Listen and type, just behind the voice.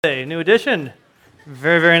Hey, new edition.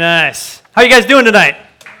 Very, very nice. How you guys doing tonight?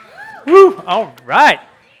 Woo, all right.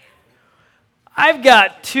 I've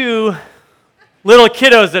got two little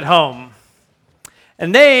kiddos at home,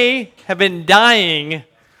 and they have been dying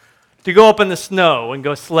to go up in the snow and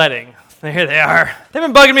go sledding. Here they are. They've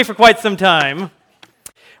been bugging me for quite some time.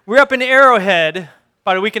 We were up in Arrowhead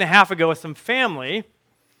about a week and a half ago with some family,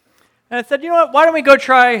 and I said, you know what, why don't we go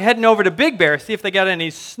try heading over to Big Bear, see if they got any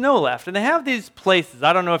snow left. And they have these places,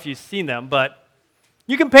 I don't know if you've seen them, but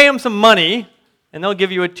you can pay them some money, and they'll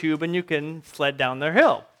give you a tube, and you can sled down their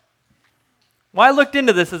hill. Well, I looked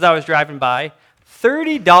into this as I was driving by.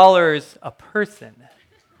 $30 a person.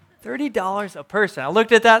 $30 a person. I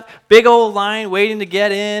looked at that big old line waiting to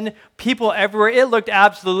get in, people everywhere. It looked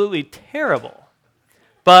absolutely terrible.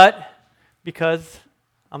 But because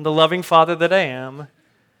I'm the loving father that I am,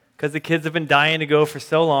 because the kids have been dying to go for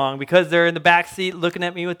so long, because they're in the back seat looking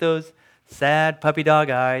at me with those sad puppy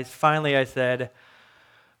dog eyes, finally I said,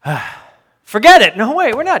 forget it. No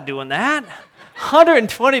way, we're not doing that.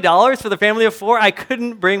 $120 for the family of four? I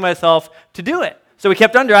couldn't bring myself to do it. So we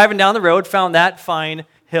kept on driving down the road, found that fine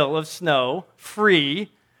hill of snow,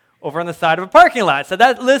 free, over on the side of a parking lot. So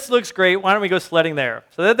that list looks great. Why don't we go sledding there?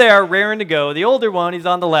 So there they are, raring to go. The older one, he's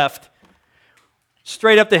on the left,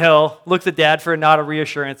 straight up the hill, looks at Dad for a nod of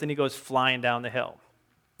reassurance, and he goes flying down the hill.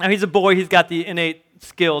 Now, he's a boy. He's got the innate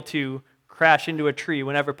skill to crash into a tree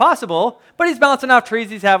whenever possible, but he's bouncing off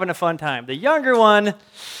trees. He's having a fun time. The younger one,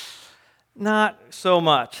 not so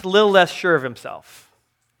much, a little less sure of himself.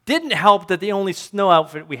 Didn't help that the only snow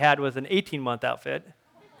outfit we had was an 18-month outfit.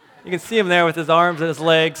 You can see him there with his arms and his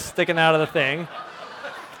legs sticking out of the thing.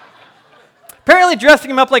 Apparently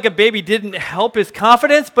dressing him up like a baby didn't help his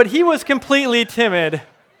confidence, but he was completely timid.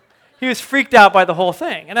 He was freaked out by the whole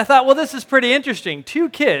thing. And I thought, well, this is pretty interesting. Two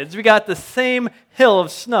kids, we got the same hill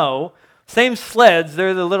of snow, same sleds.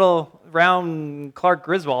 They're the little round Clark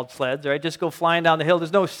Griswold sleds, right? Just go flying down the hill.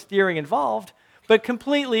 There's no steering involved, but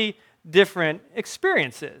completely different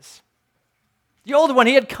experiences. The older one,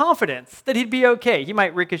 he had confidence that he'd be okay. He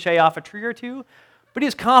might ricochet off a tree or two, but he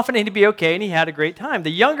was confident he'd be okay, and he had a great time.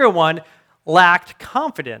 The younger one lacked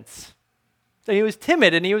confidence. So he was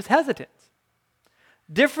timid and he was hesitant.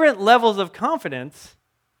 Different levels of confidence,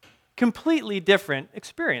 completely different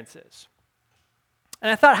experiences.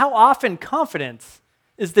 And I thought, how often confidence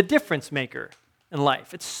is the difference maker in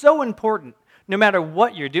life? It's so important, no matter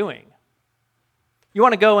what you're doing. You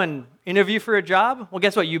want to go and interview for a job? Well,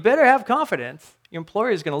 guess what? You better have confidence. Your employer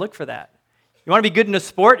is going to look for that. You want to be good in a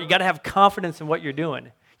sport? You got to have confidence in what you're doing.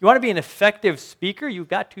 You want to be an effective speaker? You've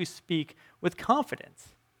got to speak with confidence.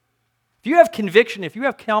 If you have conviction, if you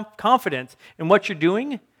have confidence in what you're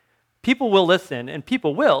doing, people will listen and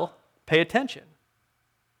people will pay attention.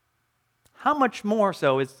 How much more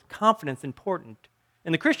so is confidence important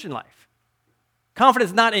in the Christian life?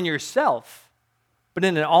 Confidence not in yourself, but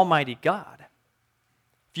in an almighty God.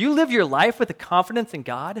 If you live your life with a confidence in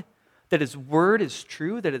God, that His word is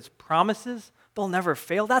true, that His promises, they'll never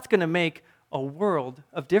fail, that's going to make a world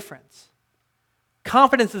of difference.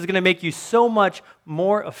 Confidence is going to make you so much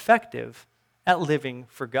more effective at living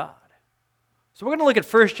for God. So we're going to look at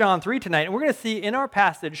 1 John 3 tonight, and we're going to see in our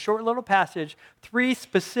passage, short little passage, 3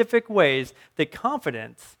 specific ways that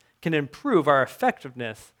confidence can improve our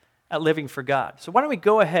effectiveness at living for God. So why don't we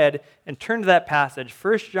go ahead and turn to that passage,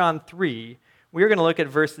 1 John 3. We're going to look at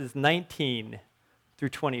verses 19 through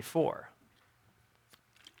 24.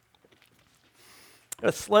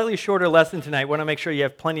 A slightly shorter lesson tonight. I want to make sure you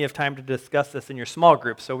have plenty of time to discuss this in your small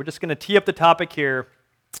group. So we're just going to tee up the topic here,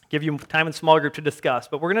 give you time in small group to discuss.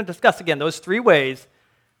 But we're going to discuss, again, those 3 ways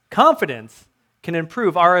confidence can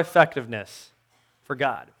improve our effectiveness for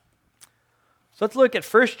God. So let's look at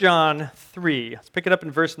 1 John 3. Let's pick it up in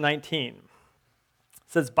verse 19. It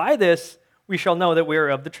says, "By this we shall know that we are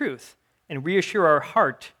of the truth, and reassure our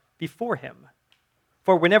heart before Him.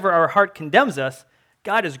 For whenever our heart condemns us,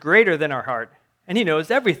 God is greater than our heart, and He knows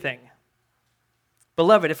everything.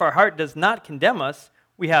 Beloved, if our heart does not condemn us,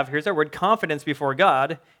 we have, here's our word, confidence before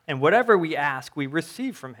God, and whatever we ask, we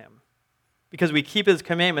receive from Him, because we keep His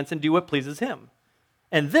commandments and do what pleases Him.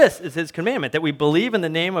 And this is His commandment, that we believe in the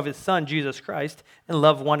name of His Son, Jesus Christ, and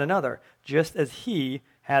love one another, just as He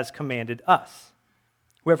has commanded us.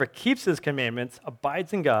 Whoever keeps His commandments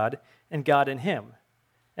abides in God, and God in him.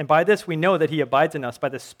 And by this we know that He abides in us by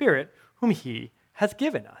the Spirit whom He has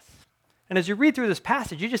given us." And as you read through this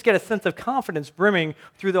passage, you just get a sense of confidence brimming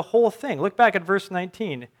through the whole thing. Look back at verse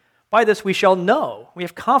 19. "By this we shall know," we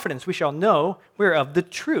have confidence, we shall know we're of the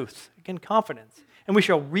truth. Again, confidence. "And we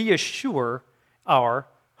shall reassure our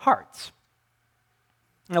hearts."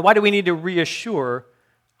 Now, why do we need to reassure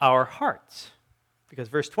our hearts? Because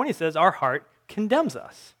verse 20 says our heart condemns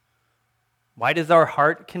us. Why does our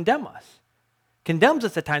heart condemn us? Condemns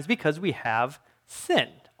us at times because we have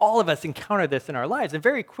sinned. All of us encounter this in our lives. And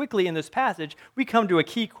very quickly in this passage, we come to a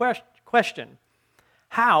key question.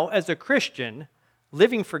 How, as a Christian,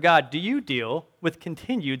 living for God, do you deal with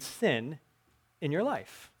continued sin in your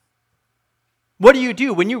life? What do you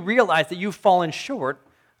do when you realize that you've fallen short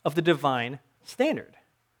of the divine standard?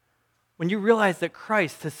 When you realize that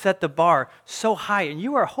Christ has set the bar so high and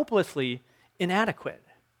you are hopelessly inadequate?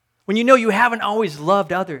 When you know you haven't always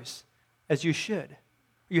loved others as you should?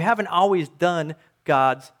 You haven't always done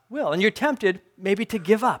God's will, and you're tempted maybe to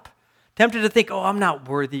give up. Tempted to think, oh, I'm not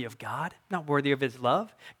worthy of God, not worthy of his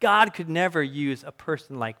love. God could never use a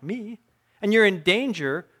person like me. And you're in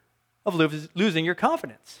danger of losing your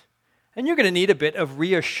confidence. And you're going to need a bit of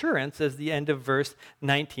reassurance, as the end of verse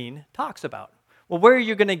 19 talks about. Well, where are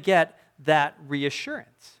you going to get that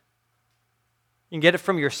reassurance? You can get it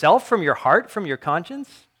from yourself, from your heart, from your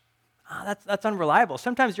conscience. That's unreliable.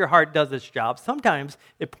 Sometimes your heart does its job. Sometimes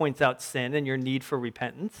it points out sin and your need for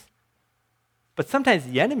repentance. But sometimes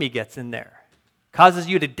the enemy gets in there, causes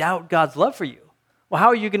you to doubt God's love for you. Well, how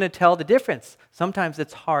are you going to tell the difference? Sometimes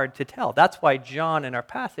it's hard to tell. That's why John in our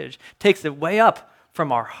passage takes it way up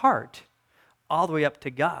from our heart all the way up to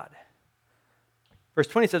God. Verse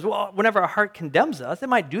 20 says, well, whenever our heart condemns us, it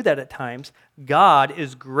might do that at times. God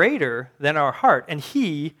is greater than our heart, and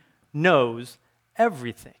he knows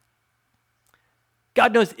everything.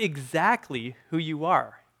 God knows exactly who you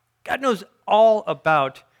are. God knows all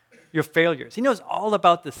about your failures. He knows all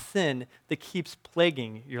about the sin that keeps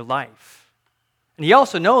plaguing your life. And he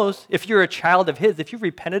also knows if you're a child of his, if you've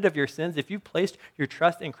repented of your sins, if you've placed your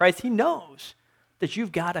trust in Christ, he knows that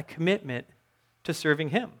you've got a commitment to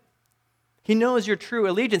serving him. He knows your true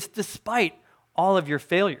allegiance despite all of your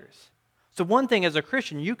failures. So one thing as a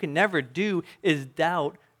Christian you can never do is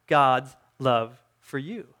doubt God's love for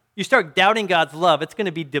you. You start doubting God's love, it's going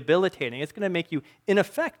to be debilitating. It's going to make you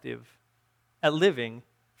ineffective at living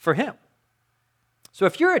for him. So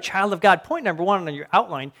if you're a child of God, point number one on your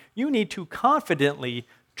outline, you need to confidently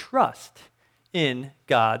trust in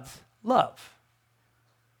God's love.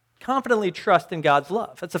 Confidently trust in God's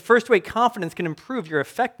love. That's the first way confidence can improve your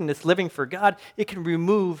effectiveness living for God. It can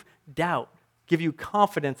remove doubt, give you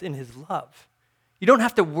confidence in his love. You don't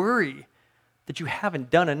have to worry that you haven't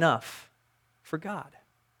done enough for God,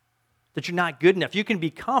 that you're not good enough. You can be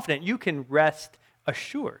confident. You can rest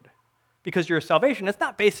assured because your salvation, it's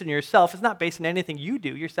not based on yourself. It's not based on anything you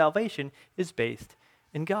do. Your salvation is based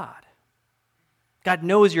in God. God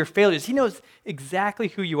knows your failures. He knows exactly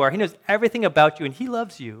who you are. He knows everything about you, and he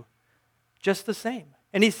loves you just the same.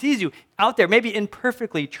 And he sees you out there, maybe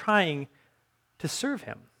imperfectly trying to serve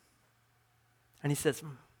him. And he says,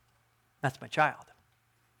 that's my child.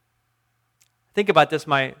 Think about this,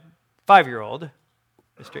 my 5-year-old,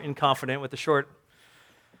 Mr. Inconfident with the short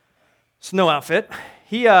snow outfit,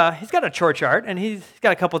 he's got a chore chart, and he's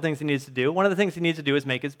got a couple of things he needs to do. One of the things he needs to do is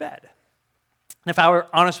make his bed. And if I were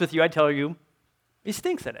honest with you, I'd tell you, he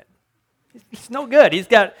stinks at it. He's no good. He's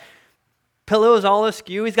got pillows all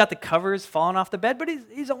askew. He's got the covers falling off the bed, but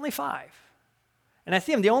he's only 5. And I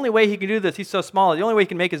see him, the only way he can do this, he's so small, the only way he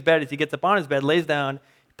can make his bed is he gets up on his bed, lays down,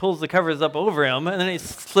 pulls the covers up over him, and then he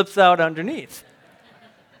slips out underneath.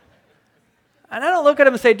 And I don't look at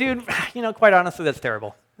him and say, dude, quite honestly, that's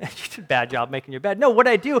terrible. You did a bad job making your bed. No, what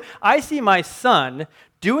I do, I see my son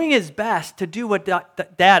doing his best to do what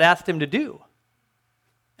dad asked him to do.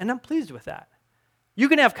 And I'm pleased with that. You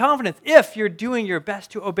can have confidence if you're doing your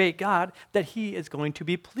best to obey God that he is going to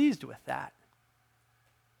be pleased with that.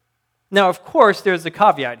 Now, of course, there's a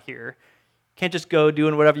caveat here. You can't just go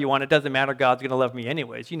doing whatever you want. It doesn't matter. God's going to love me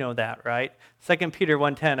anyways. You know that, right? 2 Peter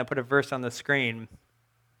 1:10, I put a verse on the screen.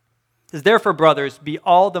 It says, therefore, brothers, be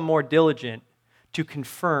all the more diligent to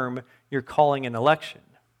confirm your calling and election.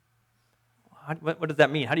 What does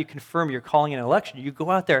that mean? How do you confirm your calling and election? You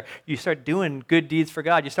go out there, you start doing good deeds for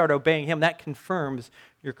God, you start obeying him, that confirms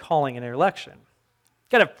your calling and election. You've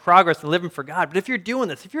got to have progress in living for God. But if you're doing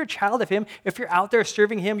this, if you're a child of him, if you're out there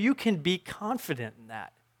serving him, you can be confident in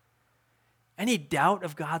that. Any doubt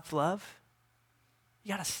of God's love, you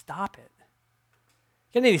got to stop it.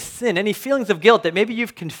 Any sin, any feelings of guilt that maybe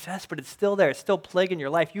you've confessed, but it's still there, it's still plaguing your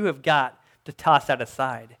life, you have got to toss that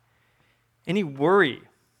aside. Any worry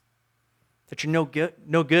that you're no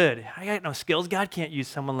good. I got no skills. God can't use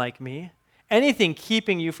someone like me. Anything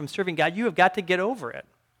keeping you from serving God, you have got to get over it.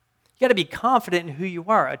 You got to be confident in who you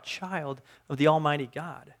are, a child of the Almighty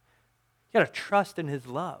God. You got to trust in his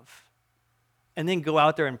love and then go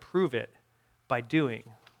out there and prove it by doing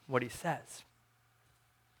what he says.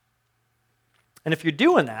 And if you're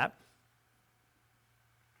doing that,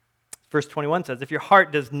 Verse 21 says, if your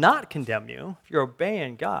heart does not condemn you, if you're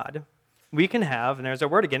obeying God, we can have, and there's our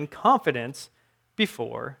word again, confidence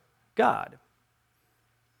before God.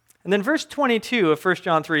 And then verse 22 of 1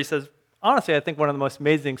 John 3 says, honestly, I think one of the most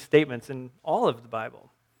amazing statements in all of the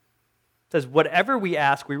Bible. It says, whatever we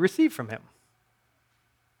ask, we receive from him.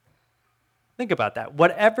 Think about that.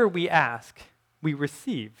 Whatever we ask, we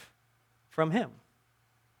receive from him.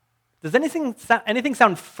 Does anything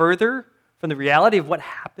sound further from the reality of what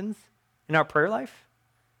happens in our prayer life?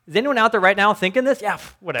 Is anyone out there right now thinking this? Yeah,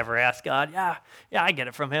 whatever, ask God. Yeah, I get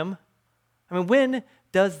it from him. I mean, when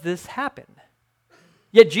does this happen?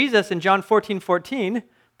 Yet Jesus in John 14:14,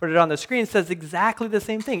 put it on the screen, says exactly the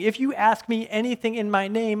same thing. If you ask me anything in my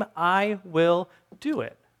name, I will do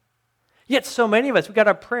it. Yet so many of us, we got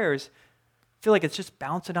our prayers, feel like it's just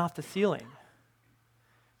bouncing off the ceiling.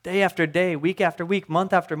 Day after day, week after week,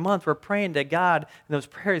 month after month, we're praying to God, and those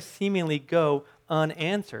prayers seemingly go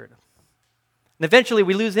unanswered. And eventually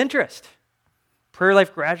we lose interest. Prayer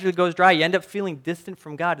life gradually goes dry. You end up feeling distant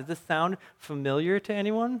from God. Does this sound familiar to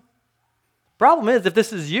anyone? Problem is, if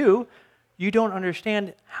this is you, you don't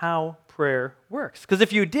understand how prayer works. Because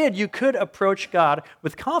if you did, you could approach God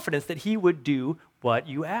with confidence that he would do what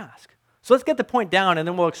you ask. So let's get the point down, and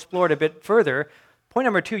then we'll explore it a bit further. Point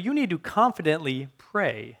number 2, you need to confidently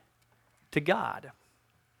pray to God.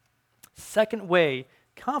 Second way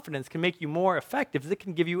confidence can make you more effective is it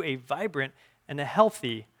can give you a vibrant and a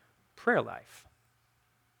healthy prayer life.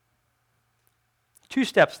 2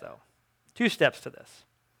 steps, though. 2 steps to this.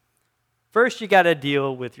 First, you got to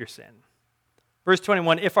deal with your sin. Verse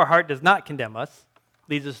 21, if our heart does not condemn us,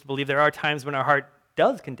 leads us to believe there are times when our heart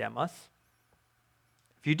does condemn us.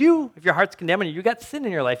 If your heart's condemning you, you've got sin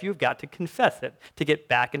in your life, you've got to confess it to get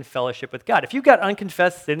back in fellowship with God. If you've got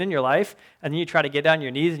unconfessed sin in your life, and then you try to get on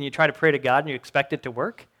your knees and you try to pray to God and you expect it to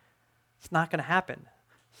work, it's not going to happen.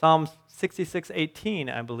 Psalm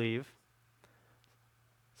 66:18, I believe,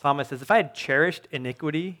 Psalmist says, if I had cherished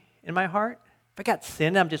iniquity in my heart, if I got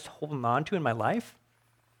sin I'm just holding on to in my life,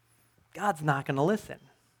 God's not going to listen.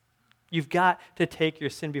 You've got to take your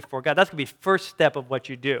sin before God. That's going to be the first step of what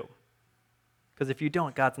you do. Because if you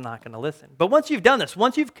don't, God's not going to listen. But once you've done this,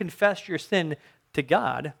 once you've confessed your sin to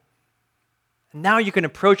God, now you can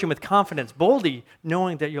approach him with confidence, boldly,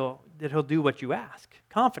 knowing that he'll do what you ask.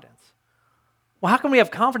 Confidence. Well, how can we have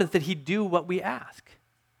confidence that he'd do what we ask?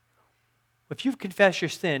 If you've confessed your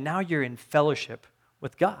sin, now you're in fellowship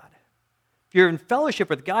with God. If you're in fellowship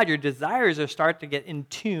with God, your desires are starting to get in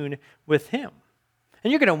tune with him.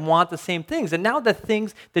 And you're going to want the same things. And now the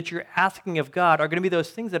things that you're asking of God are going to be those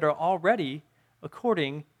things that are already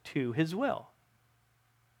according to his will.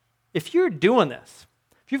 If you're doing this,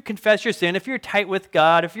 if you've confessed your sin, if you're tight with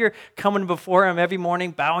God, if you're coming before him every morning,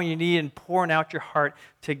 bowing your knee and pouring out your heart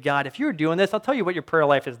to God, if you're doing this, I'll tell you what your prayer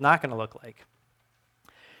life is not going to look like.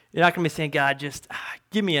 You're not going to be saying, God, just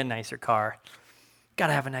give me a nicer car. Got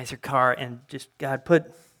to have a nicer car, and just, God,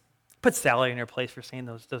 put Sally in her place for saying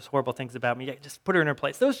those horrible things about me. Just put her in her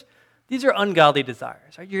place. These are ungodly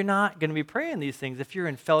desires. Right? You're not going to be praying these things if you're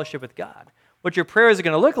in fellowship with God. What your prayers are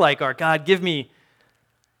going to look like are, God, give me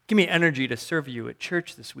energy to serve you at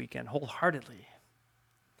church this weekend wholeheartedly.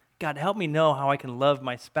 God, help me know how I can love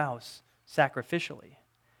my spouse sacrificially.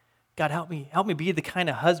 God, help me be the kind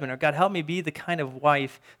of husband, or God, help me be the kind of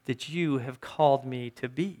wife that you have called me to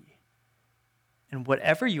be. And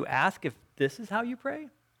whatever you ask, if this is how you pray,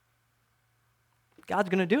 God's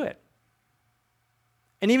going to do it.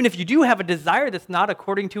 And even if you do have a desire that's not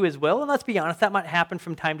according to his will, and let's be honest, that might happen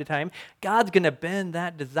from time to time, God's going to bend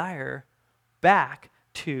that desire back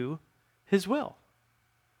to his will.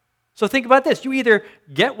 So think about this. You either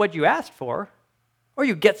get what you asked for, or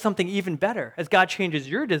you get something even better as God changes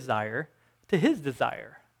your desire to his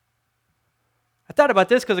desire. I thought about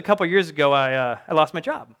this because a couple years ago I lost my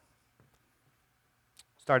job.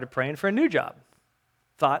 Started praying for a new job.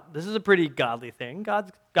 Thought, this is a pretty godly thing.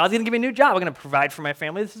 God's going to give me a new job. I'm going to provide for my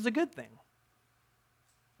family. This is a good thing.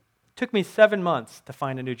 It took me 7 months to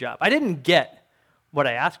find a new job. I didn't get what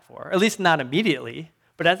I asked for, at least not immediately.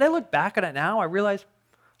 But as I look back at it now, I realize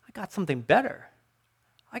I got something better.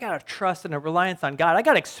 I got a trust and a reliance on God. I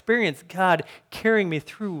got to experience God carrying me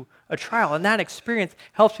through a trial, and that experience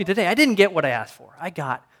helps me today. I didn't get what I asked for. I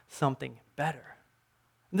got something better.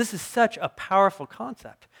 And this is such a powerful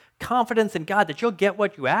concept. Confidence in God that you'll get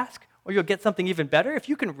what you ask, or you'll get something even better. If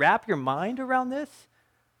you can wrap your mind around this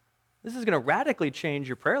is going to radically change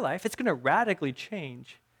your prayer life. It's going to radically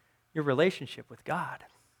change your relationship with God.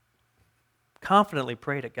 Confidently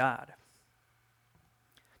pray to God.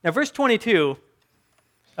 Now, verse 22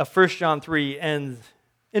 of 1 John 3 ends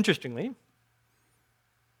interestingly.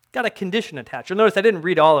 got a condition attached. You'll notice I didn't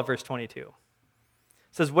read all of verse 22. It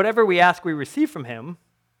says, whatever we ask, we receive from him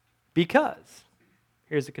because,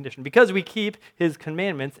 here's the condition, because we keep his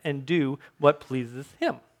commandments and do what pleases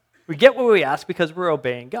him. We get what we ask because we're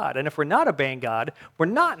obeying God. And if we're not obeying God, we're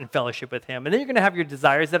not in fellowship with him. And then you're going to have your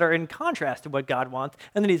desires that are in contrast to what God wants,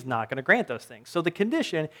 and then he's not going to grant those things. So the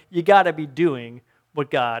condition, you got to be doing what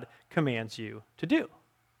God commands you to do.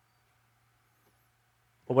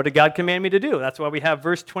 Well, what did God command me to do? That's why we have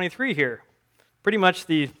verse 23 here. Pretty much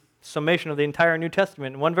the summation of the entire New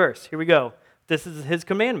Testament in one verse. Here we go. This is his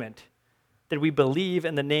commandment, that we believe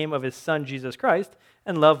in the name of his Son, Jesus Christ,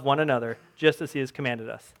 and love one another, just as he has commanded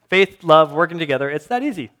us. Faith, love, working together, it's that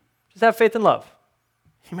easy. Just have faith and love.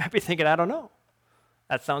 You might be thinking, I don't know.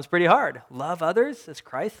 That sounds pretty hard. Love others as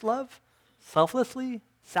Christ loved, selflessly,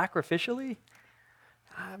 sacrificially.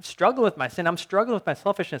 I'm struggling with my sin. I'm struggling with my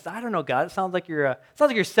selfishness. I don't know, God. It sounds like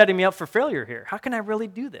you're setting me up for failure here. How can I really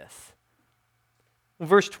do this? Well,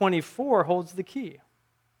 verse 24 holds the key. It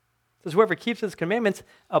says, whoever keeps his commandments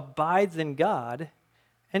abides in God,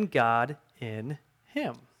 and God in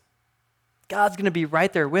him. God's going to be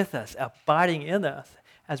right there with us, abiding in us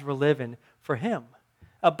as we're living for him.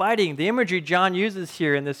 Abiding, the imagery John uses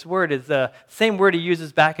here in this word is the same word he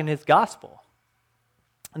uses back in his gospel.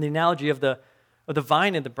 And the analogy of the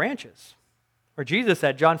vine and the branches. Where Jesus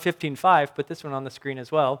said, John 15:5, put this one on the screen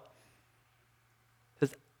as well.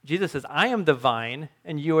 Jesus says, I am the vine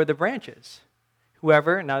and you are the branches.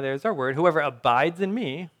 Whoever, now there's our word, whoever abides in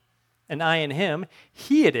me and I in him,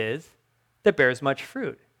 he it is that bears much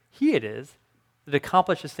fruit. He it is that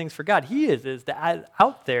accomplishes things for God. He is that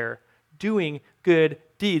out there doing good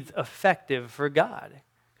deeds effective for God.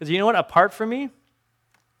 Because you know what? Apart from me,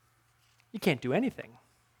 you can't do anything.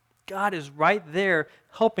 God is right there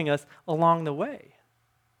helping us along the way.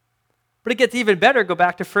 But it gets even better. Go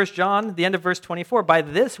back to 1 John, the end of verse 24. By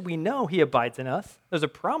this we know he abides in us. There's a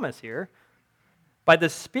promise here. By the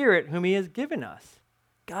Spirit whom he has given us.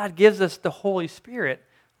 God gives us the Holy Spirit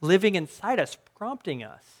living inside us, prompting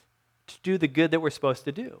us to do the good that we're supposed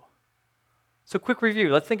to do. So quick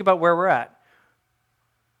review. Let's think about where we're at.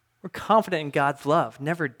 We're confident in God's love,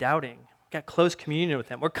 never doubting. We've got close communion with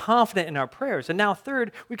him. We're confident in our prayers. And now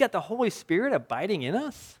third, we've got the Holy Spirit abiding in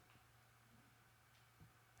us,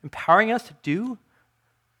 empowering us to do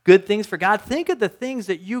good things for God. Think of the things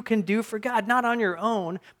that you can do for God, not on your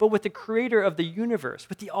own, but with the creator of the universe,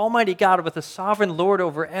 with the almighty God, with the sovereign Lord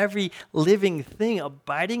over every living thing,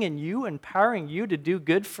 abiding in you, empowering you to do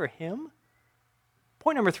good for him.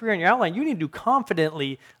 Point number 3 on your outline, you need to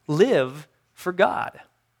confidently live for God.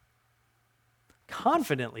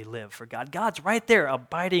 Confidently live for God. God's right there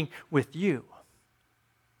abiding with you.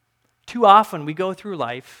 Too often we go through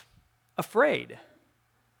life afraid.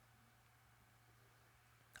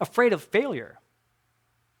 Afraid of failure.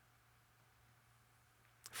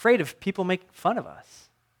 Afraid of people making fun of us.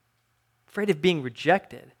 Afraid of being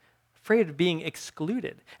rejected. Afraid of being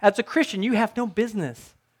excluded. As a Christian, you have no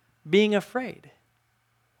business being afraid.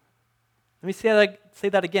 Let me say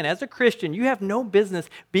that again. As a Christian, you have no business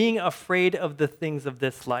being afraid of the things of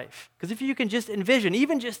this life. Because if you can just envision,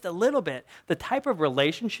 even just a little bit, the type of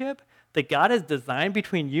relationship that God has designed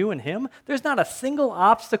between you and him, there's not a single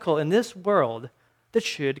obstacle in this world that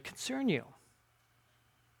should concern you.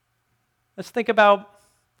 Let's think about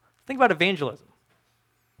evangelism.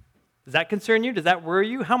 Does that concern you? Does that worry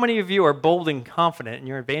you? How many of you are bold and confident in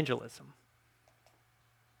your evangelism?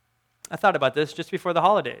 I thought about this just before the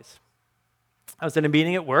holidays. I was in a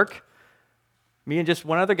meeting at work. Me and just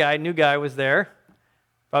one other guy, new guy, was there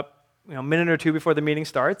about a minute or two before the meeting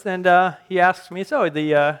starts, and he asks me, so are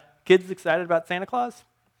the kids excited about Santa Claus?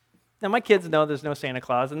 Now, my kids know there's no Santa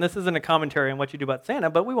Claus, and this isn't a commentary on what you do about Santa,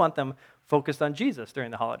 but we want them focused on Jesus during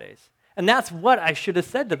the holidays. And that's what I should have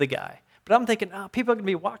said to the guy. But I'm thinking, people are going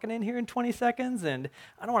to be walking in here in 20 seconds, and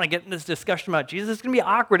I don't want to get in this discussion about Jesus. It's going to be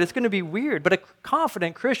awkward. It's going to be weird. But a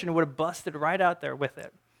confident Christian would have busted right out there with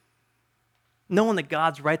it, knowing that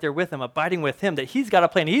God's right there with him, abiding with him, that he's got a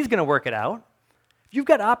plan. He's going to work it out. If you've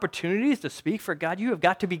got opportunities to speak for God, you have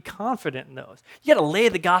got to be confident in those. You got to lay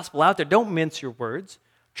the gospel out there. Don't mince your words,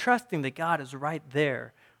 trusting that God is right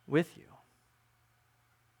there with you.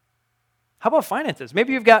 How about finances?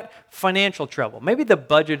 Maybe you've got financial trouble. Maybe the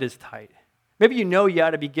budget is tight. Maybe you know you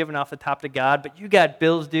ought to be giving off the top to God, but you got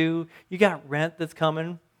bills due, you got rent that's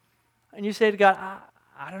coming, and you say to God,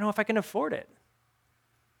 I don't know if I can afford it.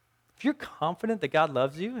 If you're confident that God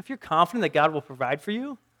loves you, if you're confident that God will provide for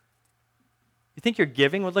you, you think your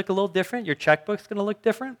giving would look a little different? Your checkbook's going to look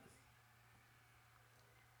different?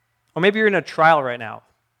 Or maybe you're in a trial right now.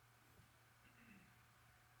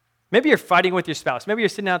 Maybe you're fighting with your spouse. Maybe you're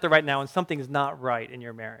sitting out there right now and something's not right in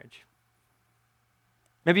your marriage.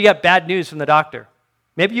 Maybe you got bad news from the doctor.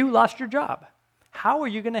 Maybe you lost your job. How are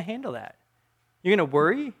you going to handle that? You're going to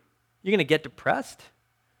worry? You're going to get depressed?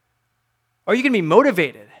 Or are you going to be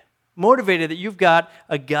motivated? Motivated that you've got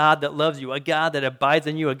a God that loves you, a God that abides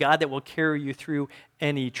in you, a God that will carry you through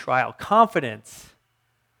any trial. Confidence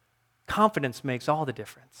makes all the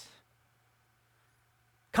difference.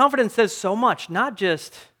 Confidence says so much, not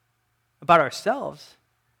just about ourselves.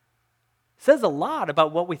 It says a lot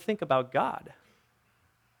about what we think about God.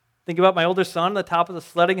 Think about my older son on the top of the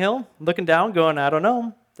sledding hill, looking down, going, I don't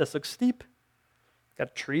know, this looks steep.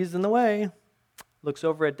 Got trees in the way. Looks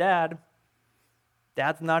over at Dad.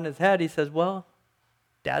 Dad's nodding his head. He says, well,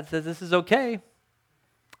 Dad says this is okay.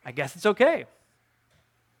 I guess it's okay.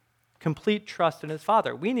 Complete trust in his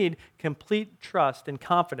Father. We need complete trust and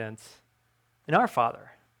confidence in our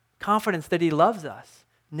Father. Confidence that he loves us,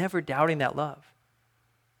 never doubting that love.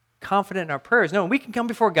 Confident in our prayers, knowing we can come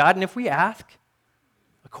before God, and if we ask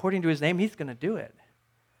according to his name, he's going to do it.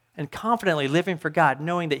 And confidently living for God,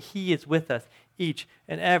 knowing that he is with us each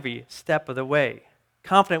and every step of the way.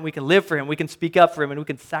 Confident we can live for him, we can speak up for him, and we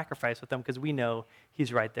can sacrifice with him because we know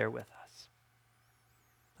he's right there with us.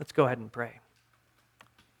 Let's go ahead and pray.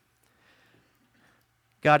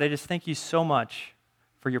 God, I just thank you so much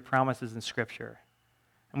for your promises in Scripture.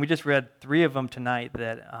 And we just read 3 of them tonight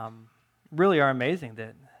that really are amazing,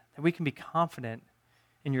 that we can be confident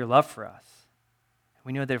in your love for us. And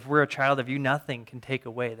we know that if we're a child of you, nothing can take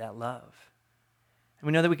away that love. And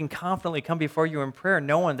we know that we can confidently come before you in prayer,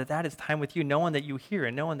 knowing that that is time with you, knowing that you hear,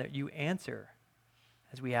 and knowing that you answer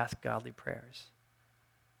as we ask godly prayers.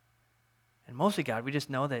 And mostly, God, we just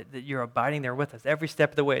know that you're abiding there with us every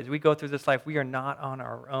step of the way. As we go through this life, we are not on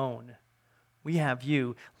our own. We have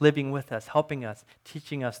you living with us, helping us,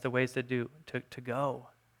 teaching us the ways to go,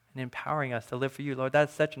 and empowering us to live for you. Lord,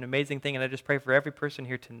 that's such an amazing thing, and I just pray for every person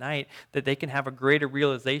here tonight that they can have a greater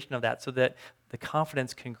realization of that so that the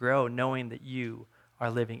confidence can grow knowing that you are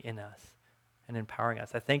living in us and empowering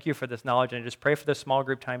us. I thank you for this knowledge, and I just pray for this small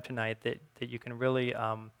group time tonight that you can really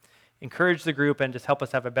encourage the group and just help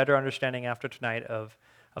us have a better understanding after tonight of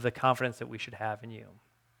the confidence that we should have in you.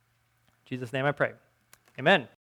 In Jesus' name I pray. Amen.